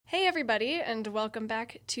Hey everybody, and welcome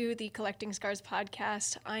back to the Collecting Scars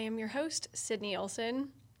podcast. I am your host, Sydney Olson.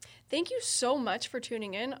 Thank you so much for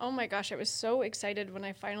tuning in. Oh my gosh, I was so excited when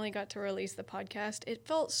I finally got to release the podcast. It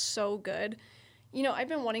felt so good. You know, I've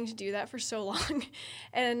been wanting to do that for so long,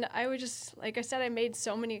 and I would just, like I said, I made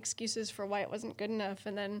so many excuses for why it wasn't good enough,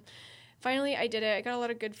 and then finally I did it. I got a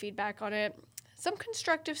lot of good feedback on it. Some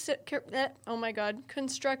constructive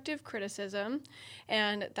criticism,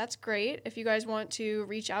 and that's great. If you guys want to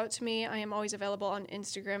reach out to me, I am always available on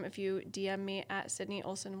Instagram if you DM me at Sydney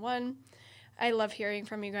Olson1. I love hearing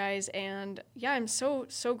from you guys, and yeah, I'm so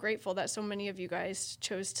grateful that so many of you guys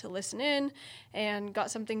chose to listen in and got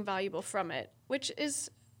something valuable from it, which is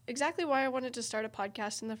exactly why I wanted to start a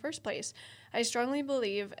podcast in the first place. I strongly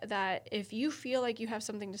believe that if you feel like you have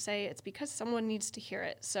something to say, it's because someone needs to hear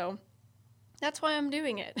it. So that's why I'm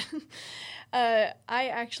doing it. I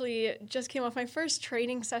actually just came off my first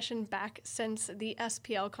training session back since the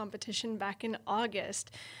SPL competition back in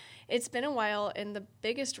August. It's been a while, and the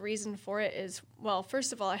biggest reason for it is, well,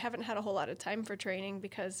 first of all, I haven't had a whole lot of time for training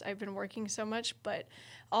because I've been working so much, but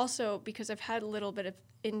also because I've had a little bit of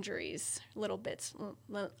injuries, little bits.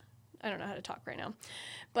 I don't know how to talk right now,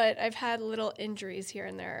 but I've had little injuries here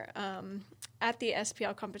and there. At the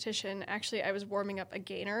SPL competition, actually, I was warming up a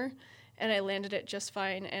gainer, and I landed it just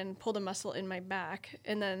fine and pulled a muscle in my back.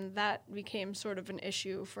 And then that became sort of an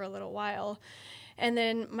issue for a little while. And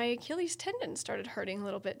then my Achilles tendon started hurting a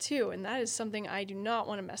little bit too. And that is something I do not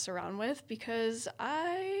want to mess around with because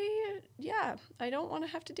I don't want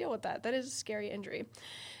to have to deal with that. That is a scary injury.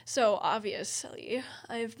 So obviously,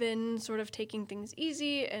 I've been sort of taking things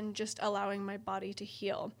easy and just allowing my body to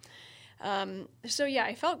heal.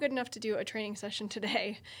 I felt good enough to do a training session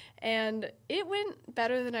today, and it went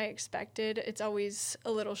better than I expected. It's always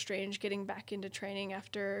a little strange getting back into training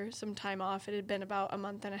after some time off. It had been about a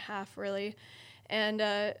month and a half, really, and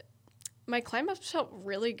my climb-ups felt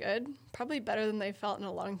really good, probably better than they felt in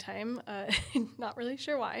a long time. Not really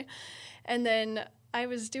sure why. And then I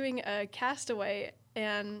was doing a castaway,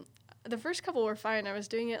 and the first couple were fine. I was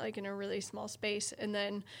doing it like in a really small space, and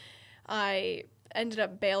then I ended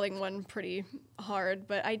up bailing one pretty hard,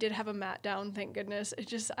 but I did have a mat down, thank goodness.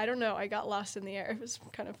 I don't know, I got lost in the air. It was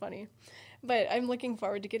kind of funny. But I'm looking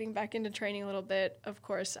forward to getting back into training a little bit. Of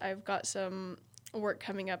course, I've got some work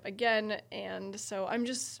coming up again, and so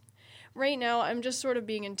right now, I'm just sort of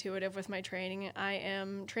being intuitive with my training. I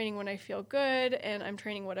am training when I feel good, and I'm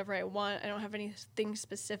training whatever I want. I don't have anything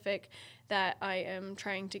specific that I am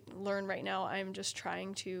trying to learn right now. I'm just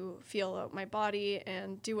trying to feel out my body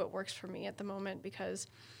and do what works for me at the moment, because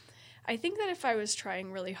I think that if I was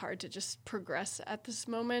trying really hard to just progress at this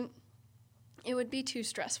moment, it would be too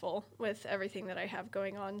stressful with everything that I have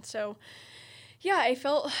going on. So, yeah, I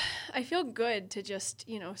feel good to just,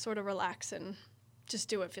 sort of relax and just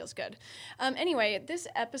do what feels good. Anyway, this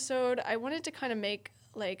episode, I wanted to kind of make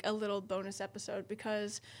like a little bonus episode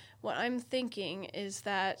because what I'm thinking is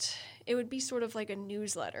that it would be sort of like a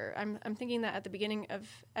newsletter. I'm thinking that at the beginning of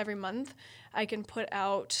every month, I can put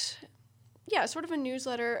out, sort of a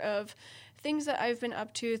newsletter of things that I've been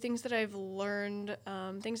up to, things that I've learned,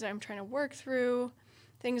 things that I'm trying to work through,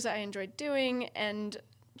 things that I enjoy doing, and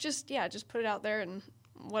just put it out there, and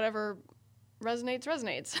whatever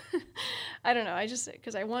resonates. I don't know.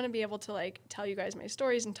 Because I want to be able to like tell you guys my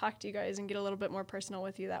stories and talk to you guys and get a little bit more personal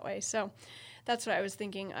with you that way. So that's what I was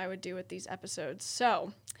thinking I would do with these episodes.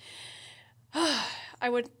 So I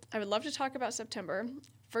would love to talk about September.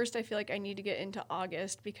 First, I feel like I need to get into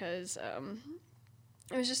August because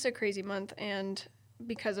it was just a crazy month, and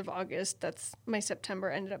because of August, that's my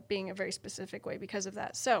September ended up being a very specific way because of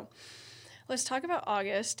that. So let's talk about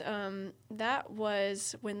August. That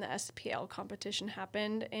was when the SPL competition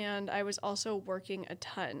happened, and I was also working a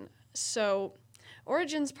ton. So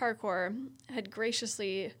Origins Parkour had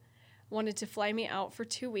graciously wanted to fly me out for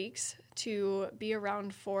 2 weeks to be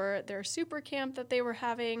around for their super camp that they were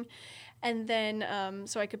having, and then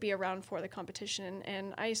so I could be around for the competition.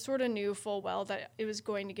 And I sort of knew full well that it was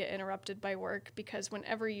going to get interrupted by work, because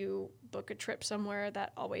whenever you book a trip somewhere,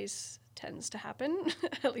 that always tends to happen.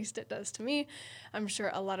 At least it does to me. I'm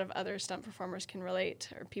sure a lot of other stunt performers can relate,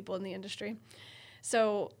 or people in the industry.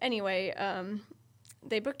 So anyway,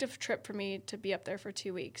 they booked a trip for me to be up there for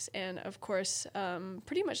 2 weeks. And of course,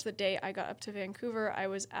 pretty much the day I got up to Vancouver, I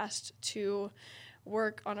was asked to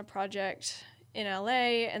work on a project in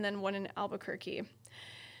LA and then one in Albuquerque.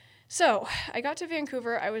 So I got to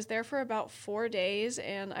Vancouver. I was there for about 4 days,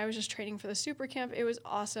 and I was just training for the super camp. It was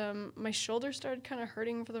awesome. My shoulder started kind of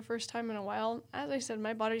hurting for the first time in a while. As I said,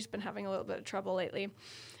 my body's been having a little bit of trouble lately.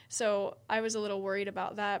 So I was a little worried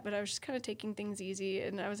about that, but I was just kind of taking things easy,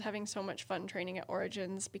 and I was having so much fun training at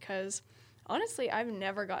Origins because honestly, I've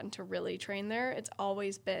never gotten to really train there. It's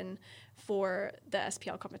always been for the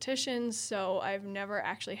SPL competitions, so I've never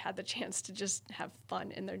actually had the chance to just have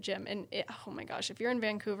fun in their gym. And oh my gosh, if you're in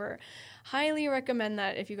Vancouver, highly recommend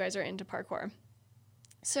that if you guys are into parkour.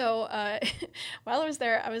 So while I was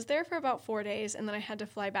there for about 4 days, and then I had to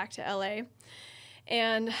fly back to LA.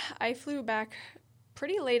 And I flew back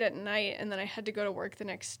pretty late at night, and then I had to go to work the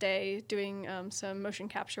next day doing some motion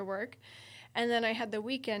capture work. And then I had the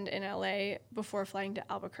weekend in LA before flying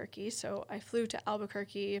to Albuquerque. So I flew to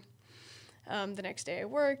Albuquerque the next day I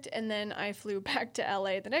worked, and then I flew back to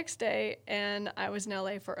LA the next day, and I was in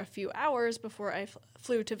LA for a few hours before I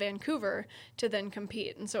flew to Vancouver to then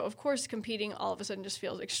compete. And so, of course, competing all of a sudden just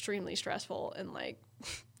feels extremely stressful, and like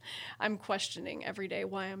I'm questioning every day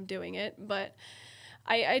why I'm doing it. But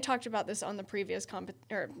I talked about this on the previous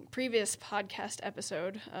podcast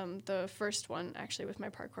episode, the first one actually with my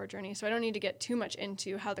parkour journey. So I don't need to get too much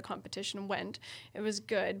into how the competition went. It was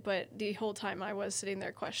good, but the whole time I was sitting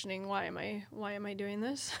there questioning why am I doing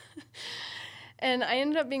this? And I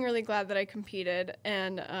ended up being really glad that I competed,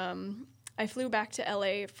 and I flew back to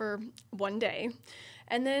LA for 1 day,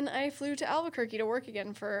 and then I flew to Albuquerque to work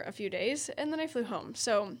again for a few days, and then I flew home.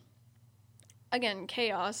 So again,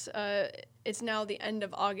 chaos. It's now the end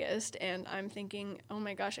of August, and I'm thinking, oh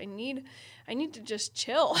my gosh, I need to just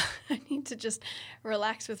chill. I need to just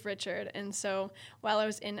relax with Richard. And so while I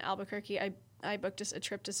was in Albuquerque, I booked us a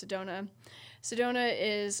trip to Sedona. Sedona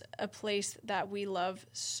is a place that we love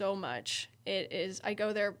so much. I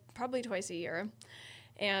go there probably twice a year.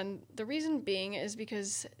 And the reason being is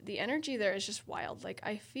because the energy there is just wild. Like,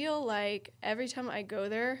 I feel like every time I go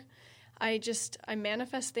there, I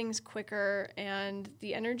manifest things quicker, and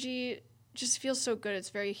the energy just feels so good. It's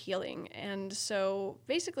very healing. And so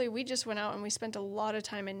basically we just went out and we spent a lot of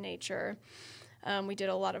time in nature. We did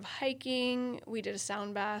a lot of hiking. We did a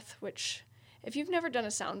sound bath, which if you've never done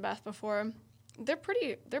a sound bath before, they're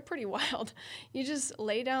pretty wild. You just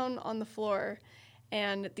lay down on the floor,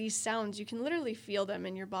 and these sounds, you can literally feel them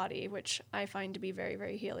in your body, which I find to be very,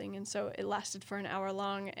 very healing. And so it lasted for an hour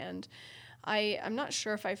long, and I'm not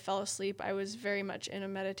sure if I fell asleep. I was very much in a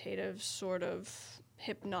meditative sort of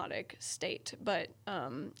hypnotic state, but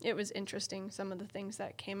it was interesting, some of the things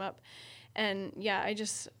that came up. And yeah,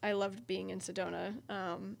 I loved being in Sedona.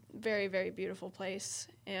 Very, very beautiful place.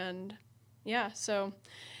 And yeah, so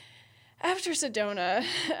after Sedona,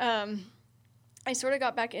 I sort of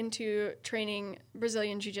got back into training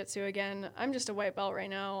Brazilian Jiu-Jitsu again. I'm just a white belt right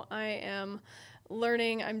now. I am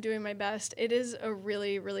learning. I'm doing my best. It is a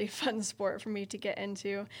really, really fun sport for me to get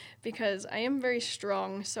into because I am very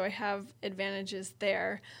strong, so I have advantages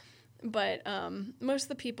there. But most of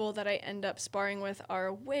the people that I end up sparring with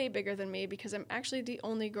are way bigger than me because I'm actually the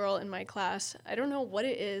only girl in my class. I don't know what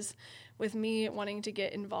it is with me wanting to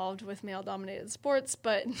get involved with male-dominated sports,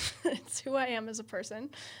 but it's who I am as a person.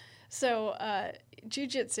 So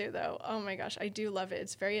jiu-jitsu, though, oh my gosh, I do love it.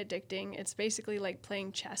 It's very addicting. It's basically like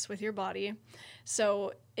playing chess with your body.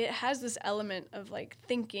 So it has this element of like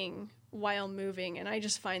thinking while moving, and I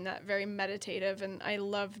just find that very meditative, and I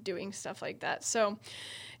love doing stuff like that. So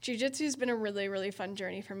jiu-jitsu has been a really, really fun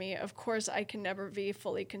journey for me. Of course, I can never be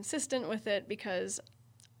fully consistent with it because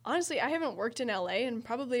honestly, I haven't worked in LA in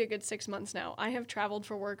probably a good 6 months now. I have traveled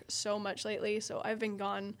for work so much lately, so I've been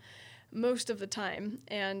gone most of the time,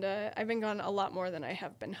 and I've been gone a lot more than I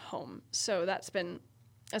have been home. So that's been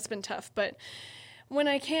tough. But when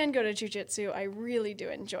I can go to jiu-jitsu, I really do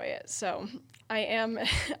enjoy it. So I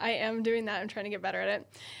am doing that. I'm trying to get better at it.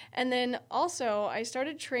 And then also I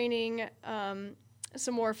started training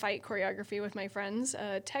some more fight choreography with my friends,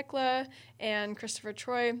 Tekla and Christopher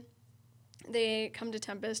Troy. They come to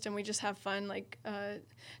Tempest and we just have fun. Like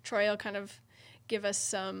Troy will kind of give us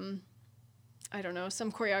some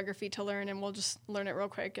choreography to learn, and we'll just learn it real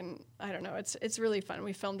quick. And I don't know, it's really fun.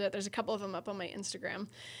 We filmed it. There's a couple of them up on my Instagram.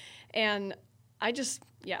 And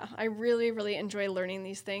I really, really enjoy learning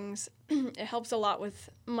these things. It helps a lot with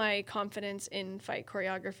my confidence in fight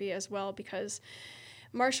choreography as well, because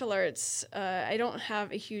martial arts, I don't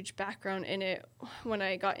have a huge background in it when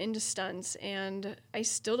I got into stunts, and I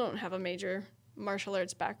still don't have a major martial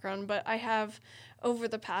arts background, but I have, over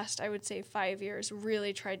the past, I would say 5 years,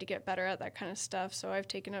 really tried to get better at that kind of stuff. So I've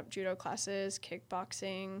taken up judo classes,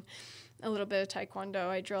 kickboxing, a little bit of taekwondo.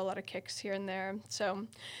 I drill a lot of kicks here and there. So,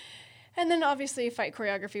 and then obviously fight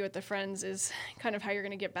choreography with the friends is kind of how you're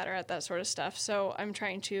going to get better at that sort of stuff. So I'm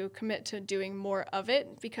trying to commit to doing more of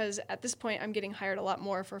it, because at this point I'm getting hired a lot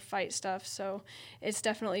more for fight stuff. So it's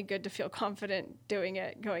definitely good to feel confident doing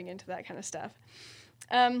it, going into that kind of stuff.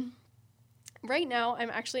 Right now,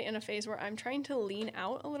 I'm actually in a phase where I'm trying to lean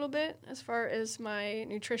out a little bit as far as my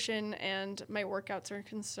nutrition and my workouts are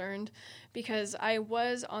concerned, because I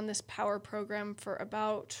was on this power program for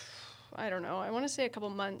about, I don't know, I want to say a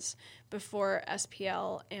couple months before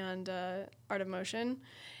SPL and Art of Motion,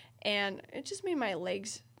 and it just made my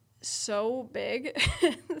legs so big.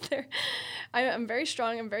 I'm very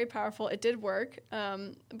strong. I'm very powerful. It did work,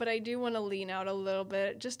 but I do want to lean out a little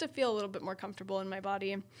bit just to feel a little bit more comfortable in my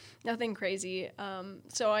body. Nothing crazy.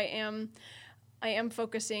 So I am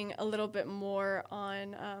focusing a little bit more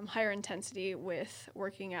on higher intensity with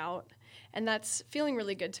working out, and that's feeling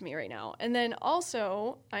really good to me right now. And then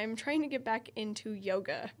also, I'm trying to get back into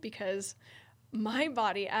yoga because my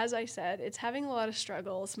body, as I said, it's having a lot of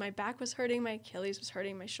struggles. My back was hurting, my Achilles was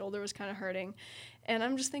hurting, my shoulder was kind of hurting. And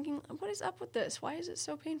I'm just thinking, what is up with this? Why is it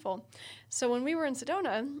so painful? So when we were in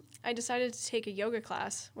Sedona, I decided to take a yoga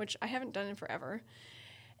class, which I haven't done in forever.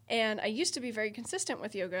 And I used to be very consistent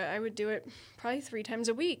with yoga. I would do it probably 3 times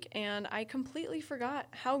a week. And I completely forgot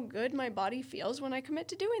how good my body feels when I commit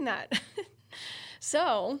to doing that.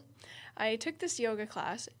 So I took this yoga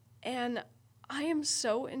class, and I am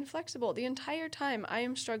so inflexible. The entire time I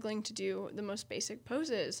am struggling to do the most basic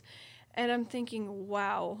poses. And I'm thinking,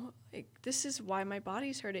 wow, this is why my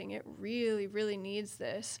body's hurting. It really, really needs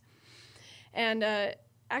this. And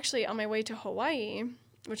actually, on my way to Hawaii,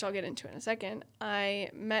 which I'll get into in a second,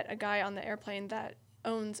 I met a guy on the airplane that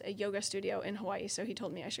owns a yoga studio in Hawaii. So he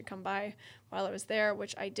told me I should come by while I was there,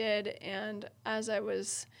 which I did. And as I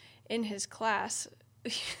was in his class,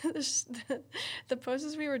 the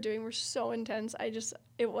poses we were doing were so intense.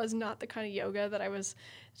 It was not the kind of yoga that I was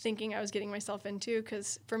thinking I was getting myself into,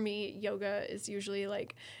 because for me, yoga is usually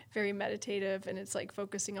like very meditative and it's like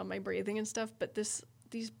focusing on my breathing and stuff. But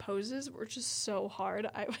these poses were just so hard.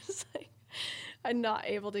 I was like, I'm not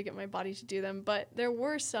able to get my body to do them. But there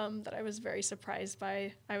were some that I was very surprised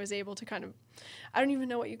by. I was able to kind of, I don't even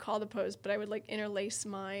know what you call the pose, but I would like interlace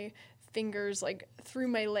my fingers like through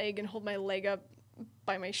my leg and hold my leg up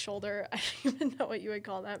by my shoulder. I don't even know what you would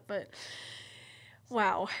call that, but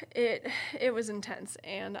wow, it was intense,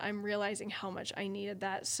 and I'm realizing how much I needed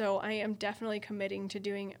that. So I am definitely committing to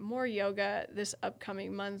doing more yoga this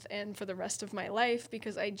upcoming month and for the rest of my life,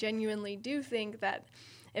 because I genuinely do think that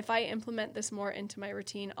if I implement this more into my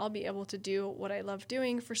routine, I'll be able to do what I love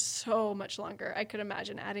doing for so much longer. I could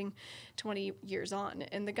imagine adding 20 years on.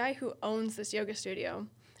 And the guy who owns this yoga studio,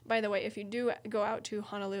 by the way, if you do go out to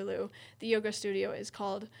Honolulu, the yoga studio is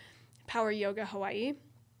called Power Yoga Hawaii.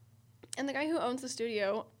 And the guy who owns the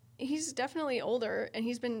studio, he's definitely older, and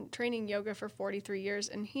he's been training yoga for 43 years,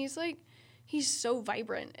 and he's so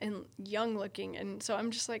vibrant and young looking. And so I'm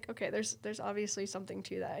just like, okay, there's obviously something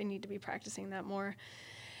to that. I need to be practicing that more.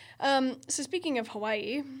 So speaking of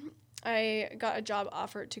Hawaii, I got a job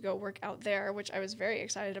offer to go work out there, which I was very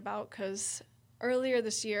excited about, because earlier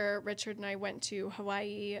this year, Richard and I went to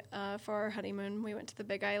Hawaii for our honeymoon. We went to the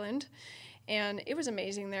Big Island, and it was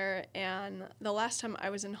amazing there. And the last time I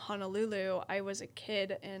was in Honolulu, I was a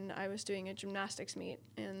kid, and I was doing a gymnastics meet,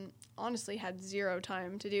 and honestly had zero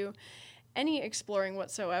time to do any exploring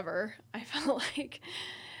whatsoever. I felt like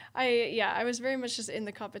I was very much just in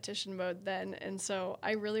the competition mode then, and so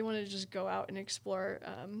I really wanted to just go out and explore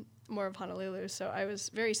more of Honolulu. So I was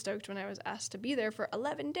very stoked when I was asked to be there for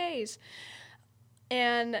 11 days.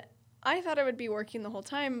 And I thought I would be working the whole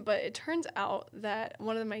time, but it turns out that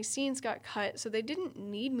one of my scenes got cut, so they didn't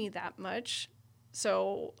need me that much.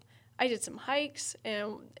 So I did some hikes,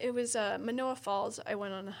 and it was Manoa Falls I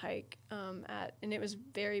went on a hike at, and it was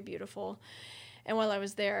very beautiful. And while I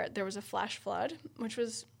was there, there was a flash flood, which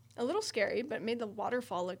was a little scary, but made the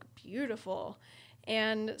waterfall look beautiful.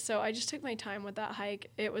 And so I just took my time with that hike.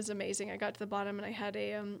 It was amazing. I got to the bottom, and I had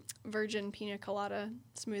a virgin pina colada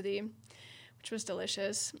smoothie, which was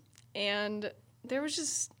delicious. And there was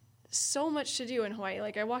just so much to do in Hawaii.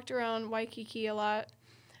 Like, I walked around Waikiki a lot.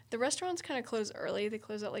 The restaurants kind of close early. They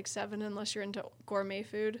close at like 7 unless you're into gourmet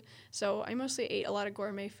food. So I mostly ate a lot of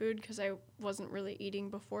gourmet food because I wasn't really eating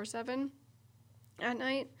before 7 at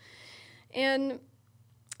night. And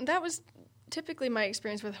that was typically my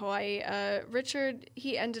experience with Hawaii. Richard,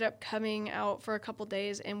 he ended up coming out for a couple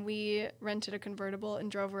days, and we rented a convertible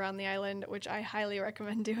and drove around the island, which I highly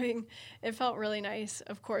recommend doing. It felt really nice.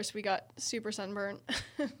 Of course, we got super sunburnt,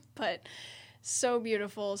 but so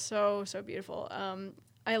beautiful, so beautiful.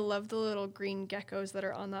 I love the little green geckos that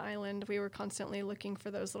are on the island. We were constantly looking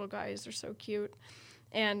for those little guys. They're so cute.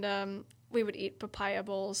 And we would eat papaya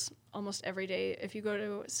bowls almost every day. If you go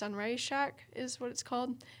to Sunrise Shack is what it's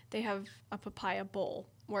called, they have a papaya bowl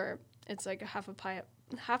where it's like a half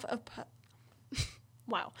a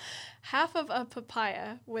wow, half of a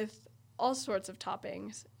papaya with all sorts of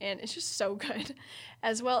toppings, and it's just so good.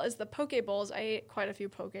 As well as the poke bowls. I ate quite a few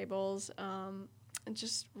poke bowls. And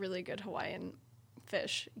just really good Hawaiian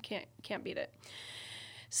fish. You can't beat it.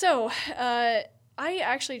 So, I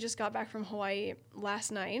actually just got back from Hawaii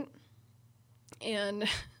last night, and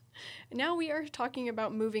now we are talking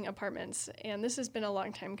about moving apartments, and this has been a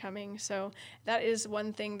long time coming. So that is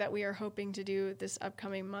one thing that we are hoping to do this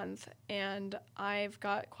upcoming month, and I've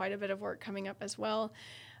got quite a bit of work coming up as well.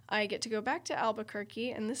 I get to go back to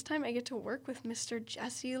Albuquerque, and this time I get to work with Mr.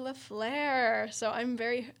 Jesse LaFleur. So I'm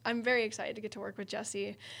very excited to get to work with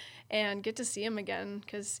Jesse and get to see him again,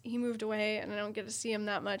 because he moved away and I don't get to see him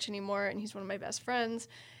that much anymore, and he's one of my best friends.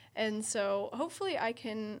 And so hopefully I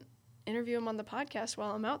can interview him on the podcast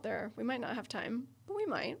while I'm out there. We might not have time, but we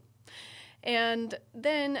might. And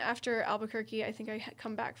then after Albuquerque, I think I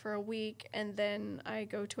come back for a week, and then I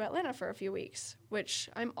go to Atlanta for a few weeks, which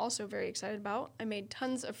I'm also very excited about. I made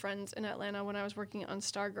tons of friends in Atlanta when I was working on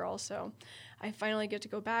Stargirl, so I finally get to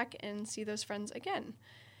go back and see those friends again.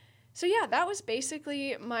 So yeah, that was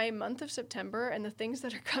basically my month of September and the things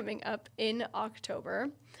that are coming up in October.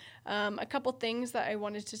 A couple things that I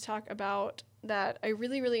wanted to talk about that I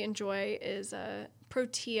really, really enjoy is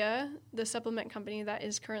Protea, the supplement company that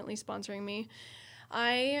is currently sponsoring me.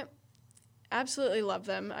 I absolutely love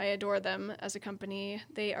them. I adore them as a company.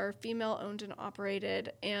 They are female-owned and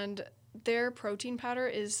operated, and their protein powder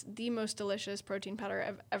is the most delicious protein powder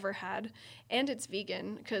I've ever had, and it's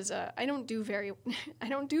vegan because I don't do very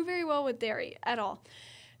well with dairy at all.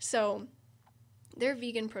 So their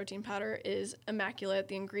vegan protein powder is immaculate.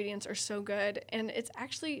 The ingredients are so good, and it's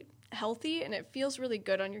actually healthy, and it feels really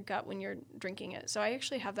good on your gut when you're drinking it. So I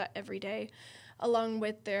actually have that every day, along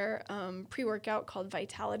with their pre-workout called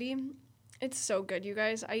Vitality. It's so good, you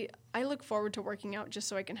guys. I look forward to working out just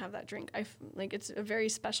so I can have that drink. It's a very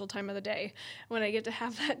special time of the day when I get to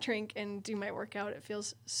have that drink and do my workout. It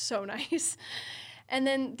feels so nice. And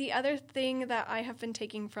then the other thing that I have been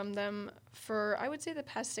taking from them for, I would say, the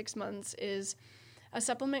past 6 months is a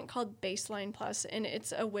supplement called Baseline Plus, and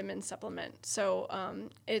it's a women's supplement. So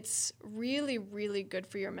it's really, really good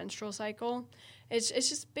for your menstrual cycle. It's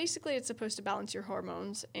just basically it's supposed to balance your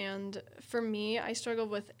hormones. And for me, I struggled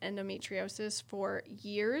with endometriosis for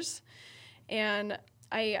years, and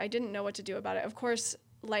I didn't know what to do about it. Of course,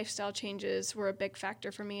 lifestyle changes were a big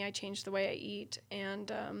factor for me. I changed the way I eat and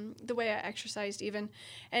the way I exercised even,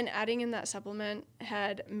 and adding in that supplement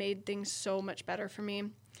had made things so much better for me.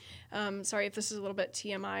 Sorry if this is a little bit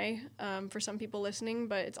TMI for some people listening,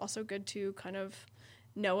 but it's also good to kind of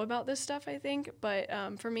know about this stuff, I think. But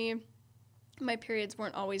for me, my periods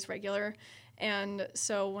weren't always regular, and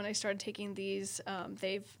so when I started taking these,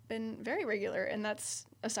 they've been very regular, and that's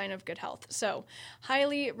a sign of good health. So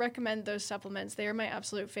highly recommend those supplements. They are my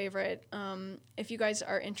absolute favorite. If you guys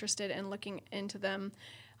are interested in looking into them,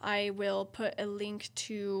 I will put a link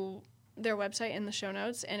to their website in the show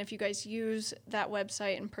notes, and if you guys use that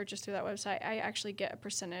website and purchase through that website, I actually get a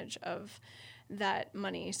percentage of that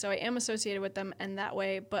money. So I am associated with them in that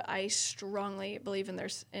way, but I strongly believe in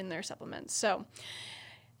their supplements. So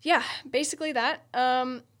yeah, basically that.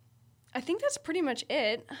 I think that's pretty much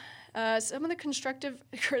it. Some of the constructive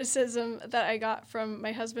criticism that I got from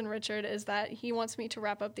my husband, Richard, is that he wants me to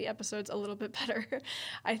wrap up the episodes a little bit better.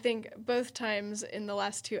 I think both times in the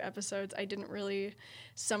last 2 episodes, I didn't really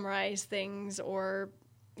summarize things, or,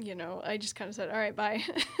 I just kind of said, all right, bye.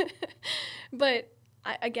 But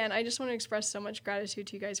I just want to express so much gratitude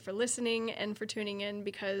to you guys for listening and for tuning in,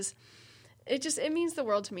 because it means the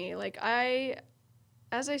world to me.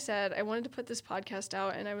 As I said, I wanted to put this podcast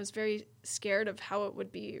out, and I was very scared of how it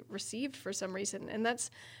would be received for some reason. And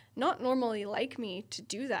that's not normally like me to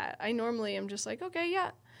do that. I normally am just like, okay,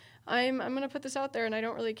 yeah, I'm going to put this out there, and I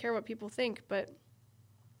don't really care what people think. But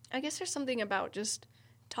I guess there's something about just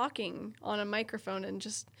talking on a microphone and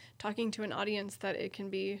just talking to an audience that it can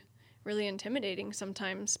be really intimidating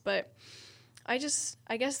sometimes. But I guess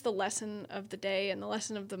the lesson of the day and the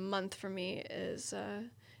lesson of the month for me is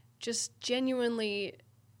just genuinely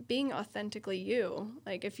being authentically you.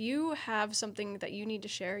 Like, if you have something that you need to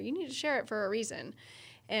share it for a reason.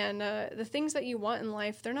 And the things that you want in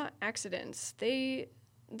life, they're not accidents.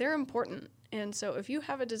 They're important. And so if you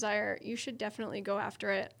have a desire, you should definitely go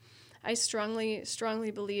after it. I strongly,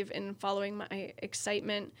 strongly believe in following my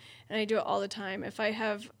excitement, and I do it all the time. If I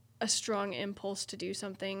have a strong impulse to do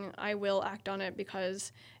something, I will act on it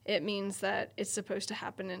because it means that it's supposed to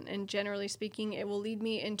happen. And generally speaking, it will lead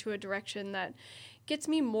me into a direction that gets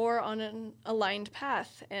me more on an aligned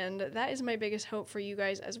path. And that is my biggest hope for you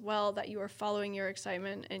guys as well, that you are following your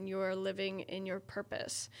excitement and you are living in your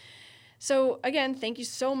purpose. So again, thank you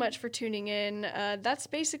so much for tuning in. That's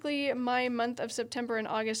basically my month of September and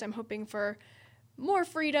August. I'm hoping for more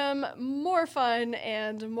freedom, more fun,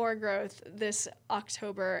 and more growth this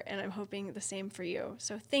October, and I'm hoping the same for you.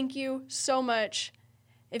 So thank you so much.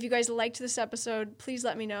 If you guys liked this episode, please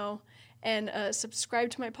let me know, and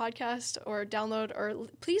subscribe to my podcast or download, or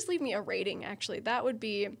please leave me a rating, actually. That would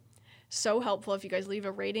be so helpful if you guys leave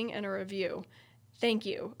a rating and a review. Thank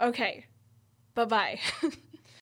you. Okay. Bye-bye.